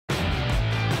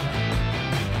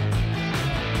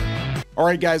All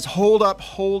right, guys, hold up,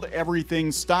 hold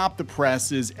everything, stop the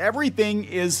presses. Everything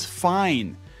is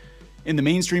fine in the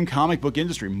mainstream comic book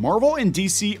industry. Marvel and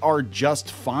DC are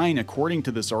just fine, according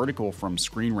to this article from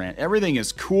Screen Rant. Everything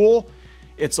is cool.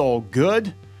 It's all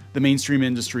good. The mainstream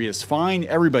industry is fine.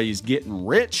 Everybody's getting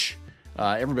rich.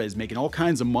 Everybody's making all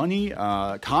kinds of money.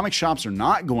 Comic shops are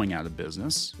not going out of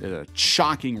business at a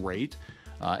shocking rate.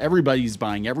 Everybody's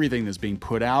buying everything that's being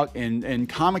put out, and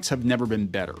comics have never been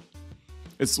better.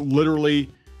 It's literally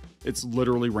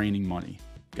raining money,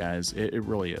 guys. It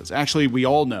really is. Actually, we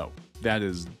all know that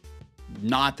is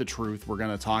not the truth. We're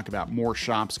going to talk about more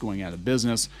shops going out of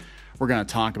business. We're going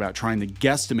to talk about trying to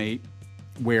guesstimate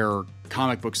where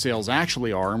comic book sales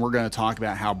actually are, and we're going to talk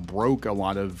about how broke a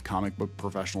lot of comic book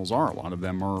professionals are. A lot of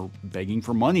them are begging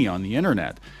for money on the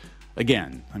internet.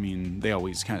 Again, I mean, they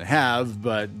always kind of have,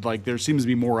 but like there seems to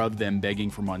be more of them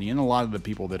begging for money. And a lot of the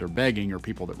people that are begging are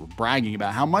people that were bragging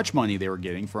about how much money they were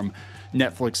getting from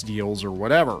Netflix deals or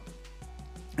whatever.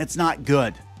 It's not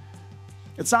good.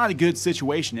 It's not a good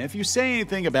situation. If you say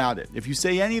anything about it,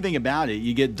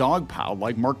 you get dogpiled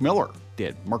like Mark Millar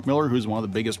did. Mark Millar, who's one of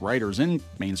the biggest writers in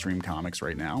mainstream comics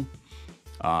right now,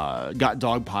 got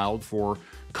dogpiled for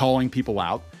calling people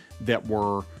out that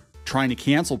were trying to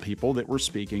cancel people that were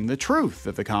speaking the truth,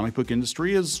 that the comic book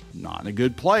industry is not in a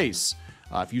good place.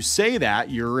 If you say that,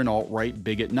 you're an alt-right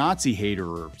bigot Nazi hater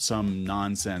or some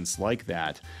nonsense like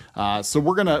that. So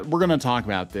we're gonna talk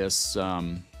about this.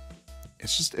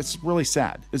 It's really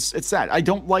sad. It's sad. I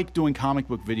don't like doing comic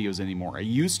book videos anymore. I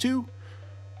used to,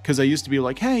 because I used to be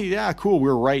like, hey, yeah, cool, we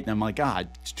were right. And I'm like, God,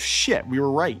 shit, we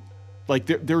were right. Like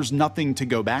there's nothing to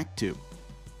go back to.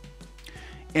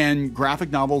 And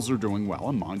graphic novels are doing well,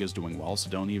 and manga's doing well, so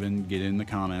don't even get in the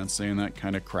comments saying that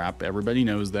kind of crap. Everybody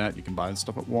knows that. You can buy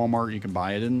stuff at Walmart, you can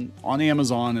buy it on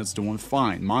Amazon, it's doing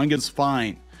fine. Manga's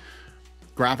fine.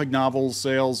 Graphic novel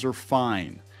sales are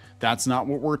fine. That's not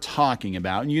what we're talking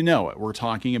about, and you know it. We're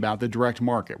talking about the direct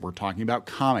market. We're talking about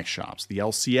comic shops, the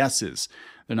LCSs.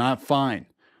 They're not fine.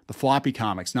 The floppy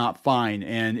comics, not fine.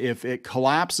 And if it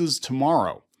collapses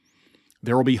tomorrow,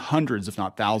 there will be hundreds, if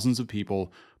not thousands of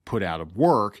people put out of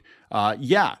work.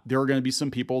 Yeah, there are going to be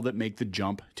some people that make the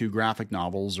jump to graphic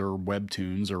novels or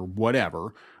webtoons or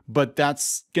whatever, but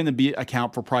that's going to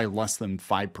account for probably less than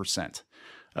 5%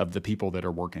 of the people that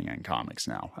are working in comics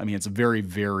now. I mean, it's a very,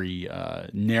 very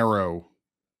narrow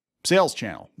sales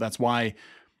channel. That's why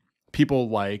people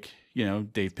like,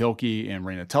 Dave Pilkey and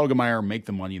Raina Telgemeier make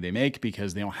the money they make,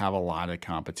 because they don't have a lot of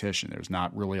competition. There's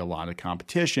not really a lot of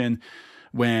competition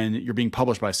when you're being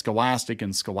published by Scholastic,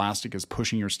 and Scholastic is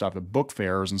pushing your stuff at book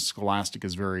fairs, and Scholastic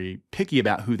is very picky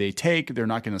about who they take. They're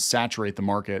not going to saturate the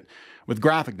market with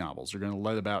graphic novels. They're going to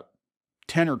let about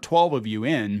 10 or 12 of you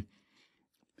in,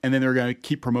 and then they're going to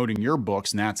keep promoting your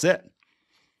books, and that's it.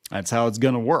 That's how it's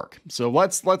going to work. So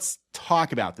let's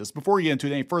talk about this. Before we get into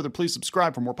it any further, please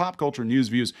subscribe for more pop culture news,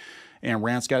 views, and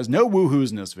rants, guys. No woohoos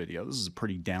in this video. This is a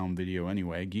pretty down video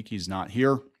anyway. Geeky's not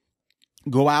here.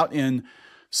 Go out and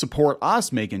support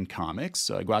us making comics.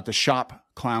 Go out to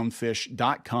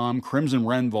shopclownfish.com, Crimson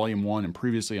Wren Volume 1, and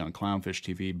previously on Clownfish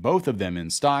TV. Both of them in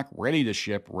stock, ready to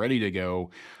ship, ready to go.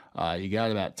 You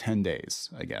got about 10 days,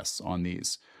 I guess, on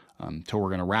these until we're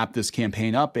going to wrap this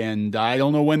campaign up, and I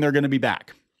don't know when they're going to be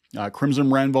back. Crimson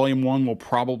Wren Volume 1 will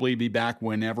probably be back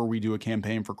whenever we do a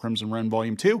campaign for Crimson Wren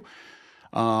Volume 2.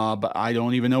 But I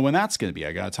don't even know when that's going to be.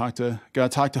 I got to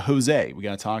talk to Jose. We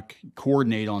got to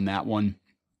coordinate on that one.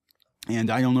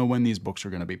 And I don't know when these books are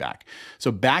going to be back.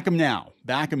 So back them now,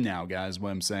 guys,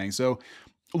 what I'm saying. So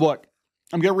look,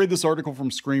 I'm going to read this article from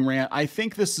Screen Rant. I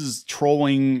think this is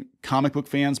trolling comic book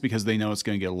fans because they know it's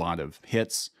going to get a lot of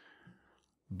hits.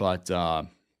 But, the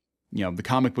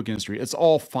comic book industry, it's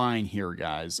all fine here,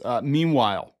 guys.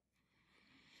 Meanwhile,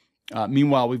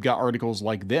 we've got articles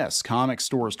like this. Comic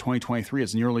Stores 2023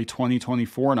 is nearly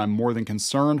 2024, and I'm more than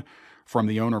concerned, from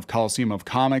the owner of Coliseum of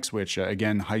Comics, which,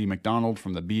 again, Heidi McDonald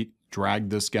from The Beat dragged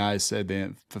this guy, said they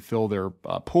didn't fulfill their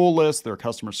pull list, their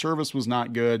customer service was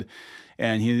not good,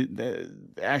 and he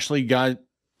actually got,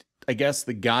 I guess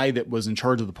the guy that was in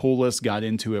charge of the pull list got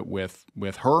into it with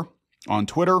her on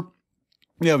Twitter.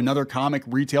 We have another comic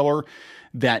retailer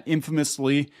that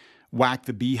infamously whacked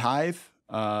the Beehive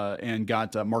and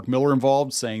got Mark Millar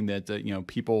involved, saying that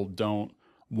people don't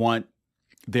want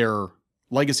their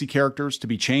legacy characters to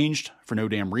be changed for no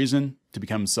damn reason, to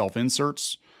become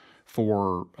self-inserts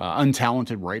for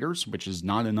untalented writers, which is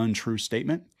not an untrue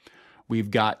statement.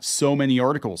 We've got so many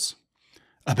articles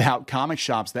about comic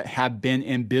shops that have been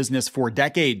in business for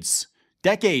decades,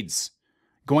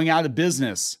 going out of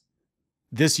business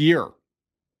this year.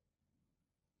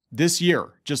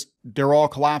 Just they're all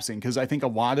collapsing because I think a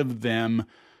lot of them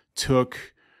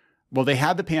well, they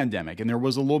had the pandemic, and there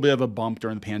was a little bit of a bump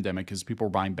during the pandemic because people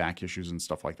were buying back issues and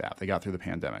stuff like that. They got through the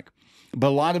pandemic. But a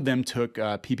lot of them took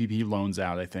PPP loans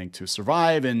out, I think, to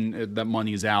survive, and that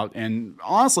money is out. And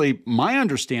honestly, my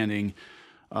understanding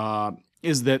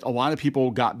is that a lot of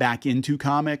people got back into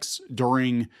comics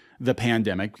during the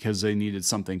pandemic because they needed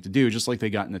something to do, just like they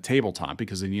got into tabletop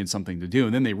because they needed something to do.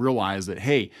 And then they realized that,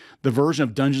 hey, the version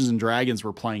of Dungeons and Dragons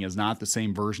we're playing is not the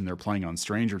same version they're playing on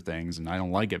Stranger Things, and I don't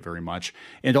like it very much.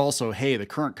 And also, hey, the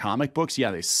current comic books,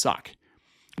 yeah, they suck.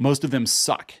 Most of them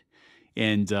suck.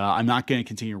 And I'm not going to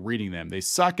continue reading them. They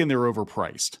suck and they're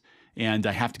overpriced. And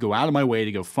I have to go out of my way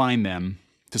to go find them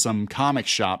to some comic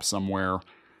shop somewhere.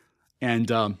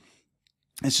 And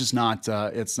it's just not,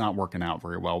 it's not working out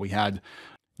very well. We had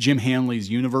Jim Hanley's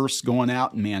Universe going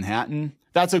out in Manhattan.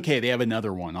 That's okay. They have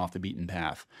another one off the beaten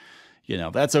path. You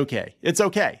know, that's okay. It's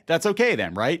okay. That's okay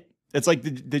then, right? It's like,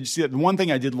 did you see that? The one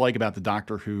thing I did like about the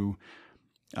Doctor Who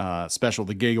special,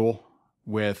 The Giggle,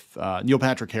 with Neil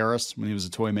Patrick Harris when he was a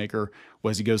toy maker,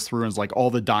 was he goes through and is like, all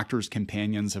the Doctor's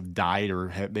companions have died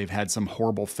or they've had some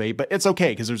horrible fate. But it's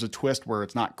okay because there's a twist where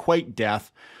it's not quite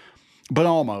death, but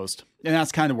almost. And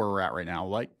that's kind of where we're at right now.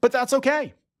 Like, but that's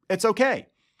okay. It's okay.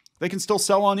 They can still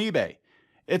sell on eBay.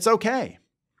 It's okay.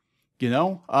 You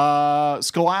know,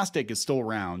 Scholastic is still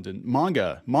around, and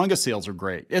manga sales are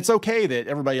great. It's okay that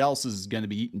everybody else is going to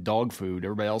be eating dog food.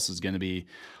 Everybody else is going to be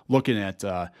looking at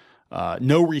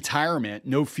no retirement,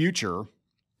 no future,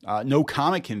 no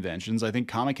comic conventions. I think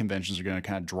comic conventions are going to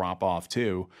kind of drop off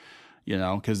too, you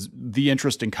know, because the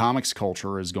interest in comics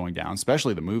culture is going down,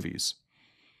 especially the movies.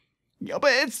 Yeah,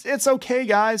 but it's okay,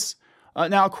 guys.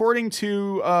 Now, according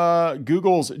to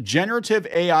Google's generative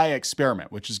AI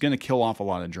experiment, which is going to kill off a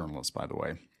lot of journalists, by the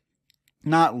way,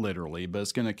 not literally, but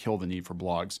it's going to kill the need for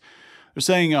blogs. They're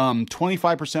saying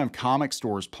 25% of comic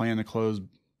stores plan to close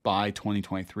by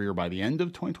 2023 or by the end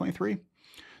of 2023.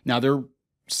 Now, they're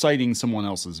citing someone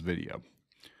else's video.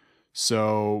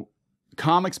 So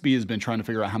ComicsBee has been trying to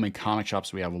figure out how many comic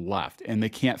shops we have left, and they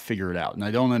can't figure it out. And I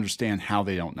don't understand how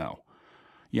they don't know.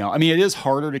 You know, I mean, it is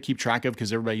harder to keep track of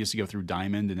because everybody used to go through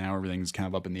Diamond and now everything's kind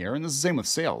of up in the air. And it's the same with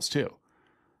sales too.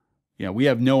 You know, we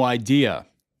have no idea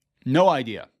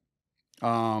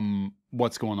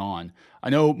what's going on. I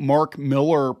know Mark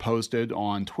Miller posted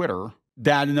on Twitter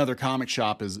that another comic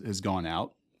shop has gone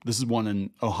out. This is one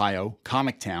in Ohio,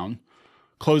 Comic Town,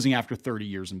 closing after 30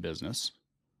 years in business.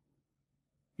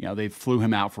 You know, they flew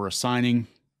him out for a signing,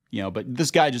 you know, but this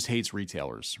guy just hates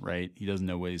retailers, right? He doesn't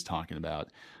know what he's talking about.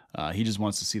 He just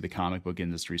wants to see the comic book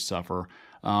industry suffer.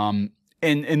 And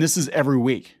this is every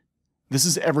week. This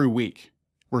is every week.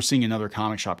 We're seeing another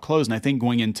comic shop close. And I think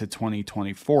going into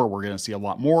 2024, we're going to see a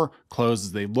lot more close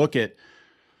as they look at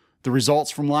the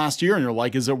results from last year and they're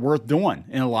like, is it worth doing?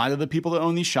 And a lot of the people that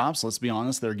own these shops, let's be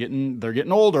honest, they're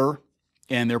getting older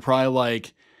and they're probably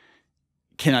like,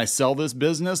 can I sell this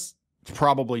business?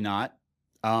 Probably not.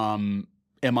 Am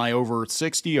I over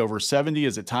 60, over 70?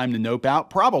 Is it time to nope out?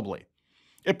 Probably.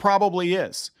 It probably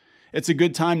is. It's a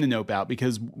good time to nope out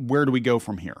because where do we go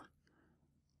from here?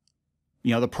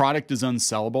 You know, the product is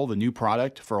unsellable. The new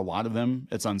product, for a lot of them,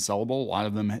 it's unsellable. A lot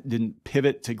of them didn't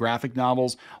pivot to graphic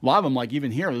novels. A lot of them, like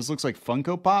even here, this looks like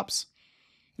Funko Pops.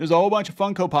 There's a whole bunch of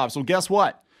Funko Pops. Well, guess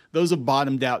what? Those have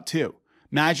bottomed out too.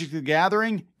 Magic the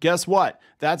Gathering, guess what?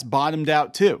 That's bottomed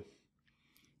out too.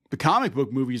 The comic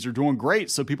book movies are doing great,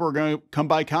 so people are going to come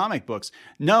buy comic books.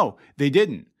 No, they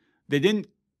didn't. They didn't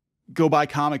go buy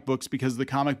comic books because the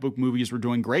comic book movies were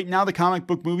doing great. Now the comic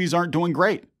book movies aren't doing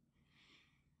great.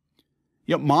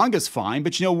 You know, manga's fine,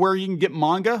 but you know where you can get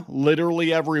manga?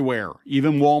 Literally everywhere,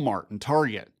 even Walmart and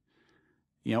Target,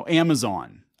 you know,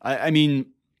 Amazon. I mean,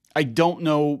 I don't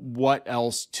know what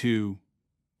else to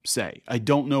say. I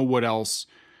don't know what else,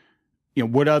 you know,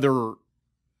 what other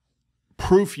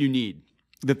proof you need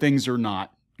that things are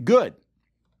not good.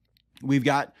 We've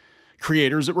got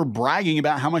creators that were bragging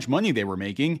about how much money they were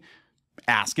making,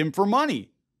 asking for money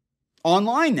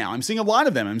online now. I'm seeing a lot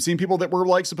of them. I'm seeing people that were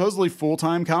like supposedly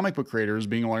full-time comic book creators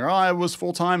being like, oh, I was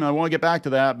full-time and I want to get back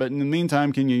to that. But in the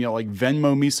meantime, can you know, like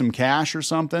Venmo me some cash or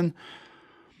something?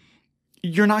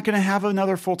 You're not going to have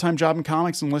another full-time job in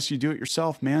comics unless you do it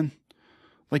yourself, man.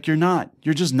 Like you're not.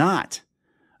 You're just not.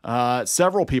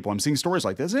 Several people, I'm seeing stories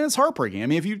like this, and it's heartbreaking. I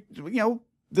mean, if you know,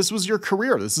 this was your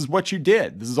career. This is what you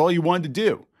did. This is all you wanted to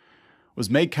do, was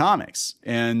make comics.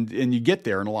 And you get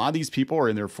there, and a lot of these people are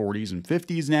in their 40s and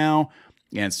 50s now,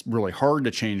 and it's really hard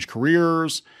to change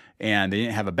careers, and they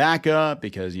didn't have a backup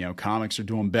because, you know, comics are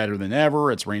doing better than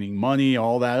ever. It's raining money,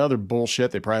 all that other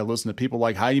bullshit. They probably listen to people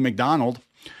like Heidi McDonald.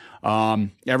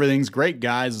 Everything's great,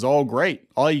 guys. It's all great.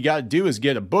 All you got to do is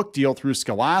get a book deal through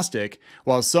Scholastic.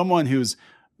 Well, as someone who's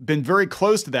been very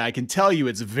close to that, I can tell you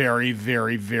it's very,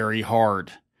 very, very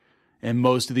hard. And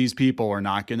most of these people are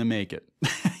not going to make it.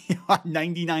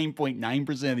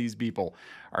 99.9% of these people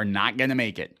are not going to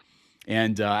make it.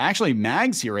 And actually,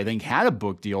 Mags here, I think, had a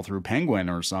book deal through Penguin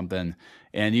or something.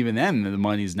 And even then, the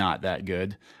money's not that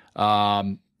good.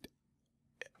 I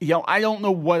don't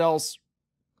know what else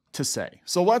to say.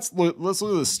 So let's look at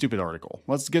this stupid article.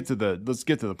 Let's get to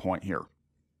the point here.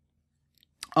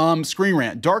 Screen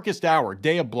Rant, Darkest Hour,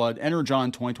 Day of Blood,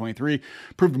 Energon 2023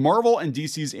 proved Marvel and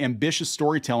DC's ambitious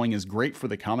storytelling is great for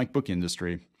the comic book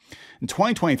industry. In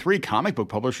 2023, comic book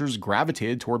publishers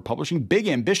gravitated toward publishing big,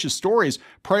 ambitious stories,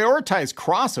 prioritized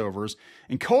crossovers,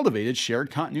 and cultivated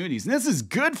shared continuities. And this is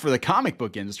good for the comic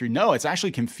book industry. No, it's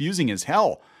actually confusing as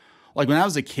hell. Like when I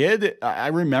was a kid, I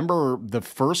remember the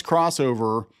first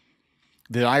crossover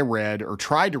that I read or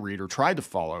tried to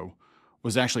follow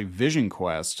was actually Vision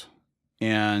Quest.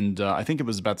 And I think it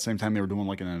was about the same time they were doing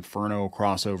like an Inferno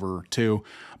crossover too.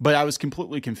 But I was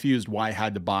completely confused why I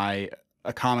had to buy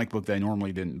a comic book that I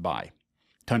normally didn't buy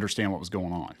to understand what was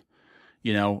going on.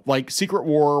 You know, like Secret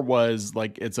War was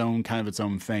like its own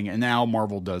thing. And now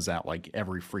Marvel does that like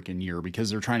every freaking year because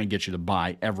they're trying to get you to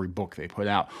buy every book they put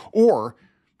out. Or,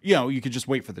 you know, you could just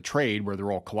wait for the trade where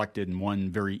they're all collected in one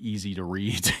very easy to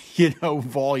read,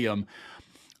 volume.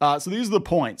 So these are the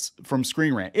points from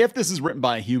Screen Rant. If this is written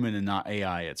by a human and not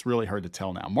AI, it's really hard to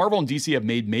tell now. Marvel and DC have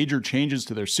made major changes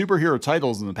to their superhero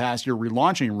titles in the past year,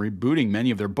 relaunching and rebooting many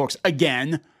of their books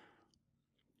again,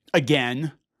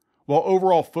 while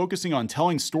overall focusing on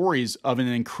telling stories of an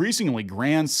increasingly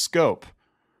grand scope,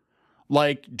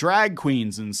 like drag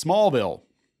queens in Smallville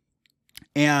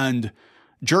and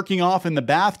jerking off in the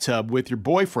bathtub with your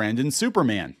boyfriend in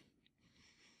Superman.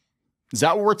 Is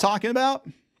that what we're talking about?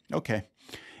 Okay.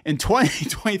 In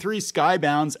 2023,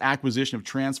 Skybound's acquisition of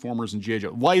Transformers and G.I.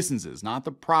 Joe licenses, not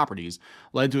the properties,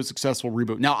 led to a successful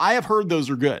reboot. Now, I have heard those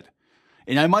are good,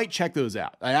 and I might check those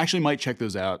out. I actually might check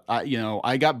those out.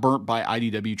 I got burnt by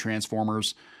IDW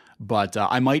Transformers, but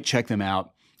I might check them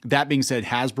out. That being said,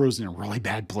 Hasbro's in a really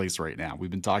bad place right now.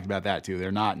 We've been talking about that too.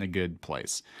 They're not in a good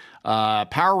place.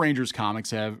 Power Rangers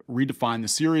comics have redefined the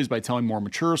series by telling more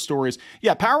mature stories.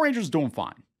 Yeah, Power Rangers is doing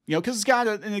fine, because it's got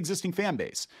an existing fan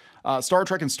base. Star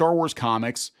Trek and Star Wars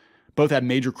comics both have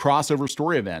major crossover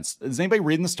story events. Is anybody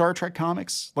reading the Star Trek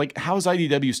comics? Like, how is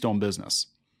IDW still in business?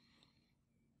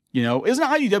 Isn't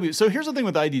IDW? So here's the thing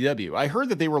with IDW. I heard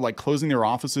that they were like closing their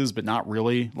offices, but not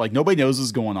really. Like nobody knows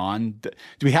what's going on. Do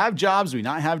we have jobs? Do we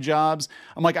not have jobs?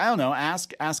 I'm like, I don't know.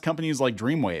 Ask companies like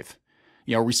Dreamwave.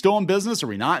 Are we still in business? Are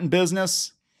we not in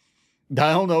business?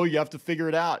 I don't know. You have to figure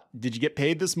it out. Did you get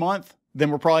paid this month? Then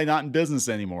we're probably not in business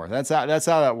anymore. That's how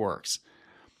that works.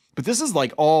 But this is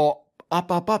like all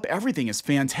up. Everything is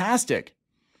fantastic.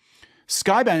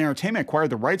 Skybound Entertainment acquired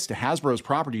the rights to Hasbro's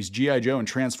properties G.I. Joe and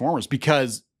Transformers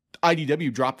because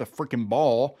IDW dropped the freaking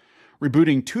ball,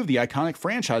 rebooting two of the iconic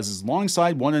franchises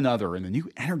alongside one another in the new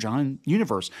Energon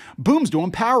universe. Boom's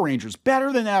doing Power Rangers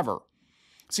better than ever.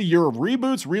 It's a year of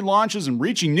reboots, relaunches, and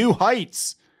reaching new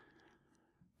heights.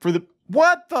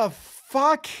 What the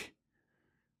fuck?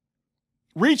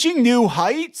 Reaching new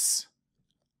heights?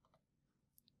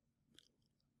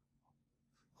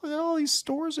 Look at all these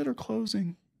stores that are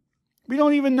closing. We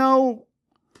don't even know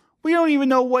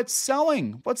what's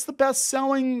selling. What's the best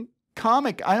selling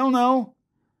comic? I don't know.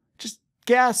 Just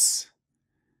guess.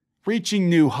 Reaching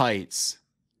new heights.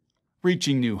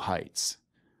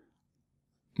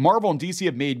 Marvel and DC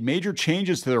have made major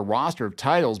changes to their roster of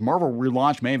titles. Marvel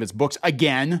relaunched many of its books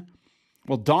again.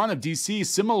 Well, Dawn of DC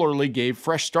similarly gave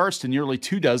fresh starts to nearly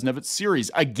 24 of its series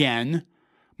again.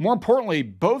 More importantly,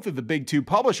 both of the big two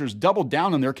publishers doubled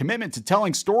down on their commitment to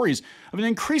telling stories of an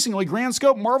increasingly grand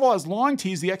scope. Marvel has long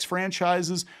teased the X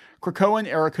franchise's Krakoan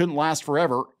era couldn't last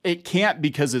forever. It can't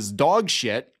because it's dog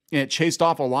shit, and it chased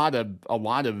off a lot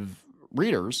of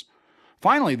readers.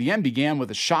 Finally, the end began with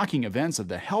the shocking events of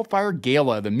the Hellfire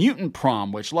Gala, the Mutant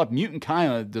Prom, which left mutant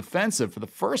kind of defensive for the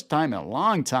first time in a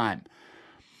long time.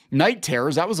 Night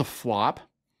Terrors, that was a flop.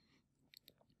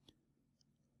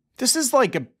 This has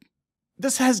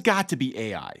got to be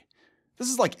AI. This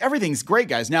is like, everything's great,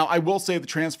 guys. Now, I will say the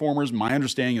Transformers, my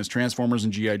understanding is Transformers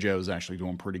and G.I. Joe is actually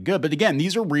doing pretty good. But again,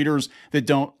 these are readers that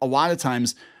don't, a lot of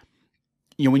times,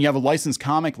 when you have a licensed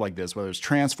comic like this, whether it's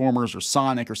Transformers or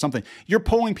Sonic or something, you're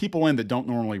pulling people in that don't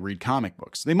normally read comic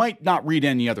books. They might not read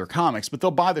any other comics, but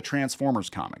they'll buy the Transformers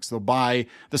comics. They'll buy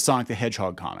the Sonic the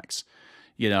Hedgehog comics.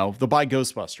 They'll buy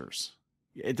Ghostbusters.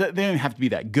 They don't have to be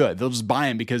that good. They'll just buy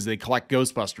them because they collect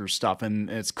Ghostbusters stuff and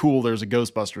it's cool there's a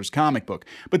Ghostbusters comic book.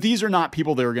 But these are not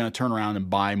people that are going to turn around and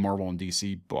buy Marvel and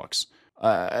DC books.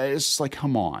 It's just like,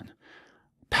 come on.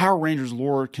 Power Rangers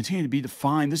lore continue to be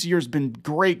defined. This year's been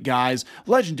great, guys.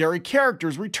 Legendary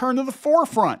characters return to the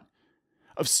forefront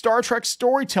of Star Trek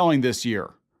storytelling this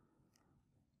year.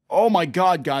 Oh my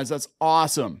God, guys, that's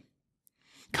awesome.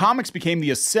 Comics became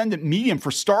the ascendant medium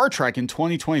for Star Trek in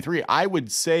 2023. I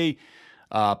would say,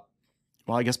 well,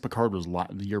 I guess Picard was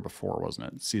the year before,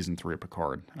 wasn't it? Season 3 of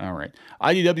Picard. All right.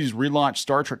 IDW's relaunched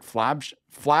Star Trek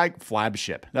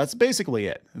flagship. That's basically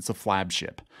it. It's a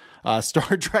flagship.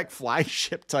 Star Trek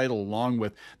flagship title, along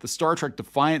with the Star Trek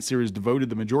Defiant series, devoted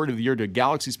the majority of the year to a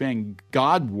galaxy-spanning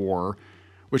God War,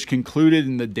 which concluded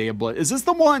in the Day of Blood. Is this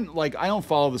the one, like, I don't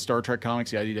follow the Star Trek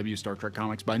comics, the IDW Star Trek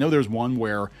comics, but I know there's one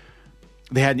where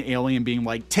they had an alien being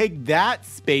like, take that,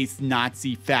 space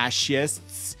Nazi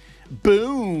fascists.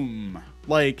 Boom.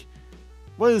 Like,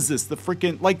 what is this? The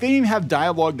freaking, like, they didn't even have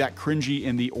dialogue that cringy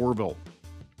in the Orville,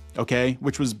 okay?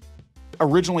 Which was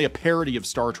originally a parody of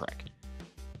Star Trek.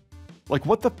 Like,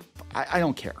 what the, I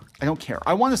don't care. I don't care.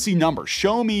 I want to see numbers.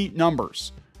 Show me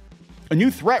numbers. A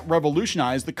new threat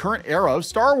revolutionized the current era of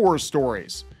Star Wars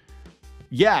stories.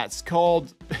 Yeah, it's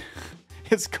called,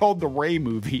 it's called the Rey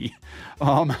movie.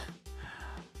 Dark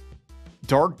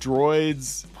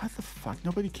droids. What the fuck?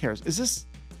 Nobody cares. Is this...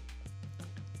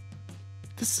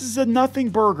 This is a nothing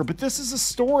burger, but this is a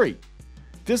story.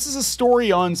 This is a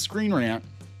story on Screen Rant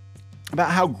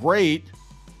about how great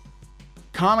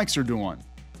comics are doing.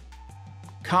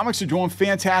 Comics are doing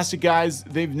fantastic, guys.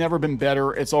 They've never been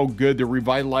better. It's all good. They're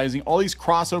revitalizing all these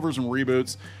crossovers and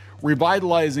reboots,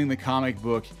 revitalizing the comic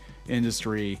book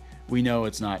industry. We know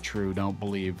it's not true. Don't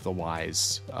believe the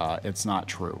lies. It's not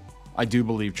true. I do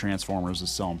believe Transformers is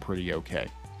selling pretty okay,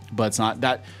 but it's not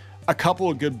that. A couple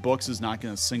of good books is not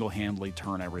going to single-handedly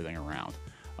turn everything around.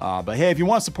 But hey, if you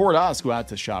want to support us, go out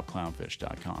to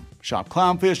shopclownfish.com.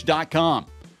 Shopclownfish.com.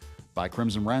 By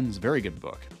Crimson Wren's very good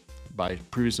book. By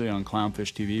previously on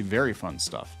Clownfish TV, very fun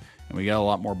stuff. And we got a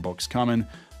lot more books coming.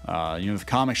 If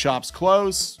comic shops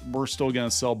close, we're still going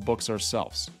to sell books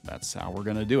ourselves. That's how we're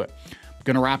going to do it. I'm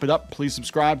going to wrap it up. Please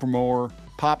subscribe for more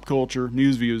pop culture,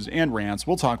 news, views, and rants.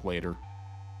 We'll talk later.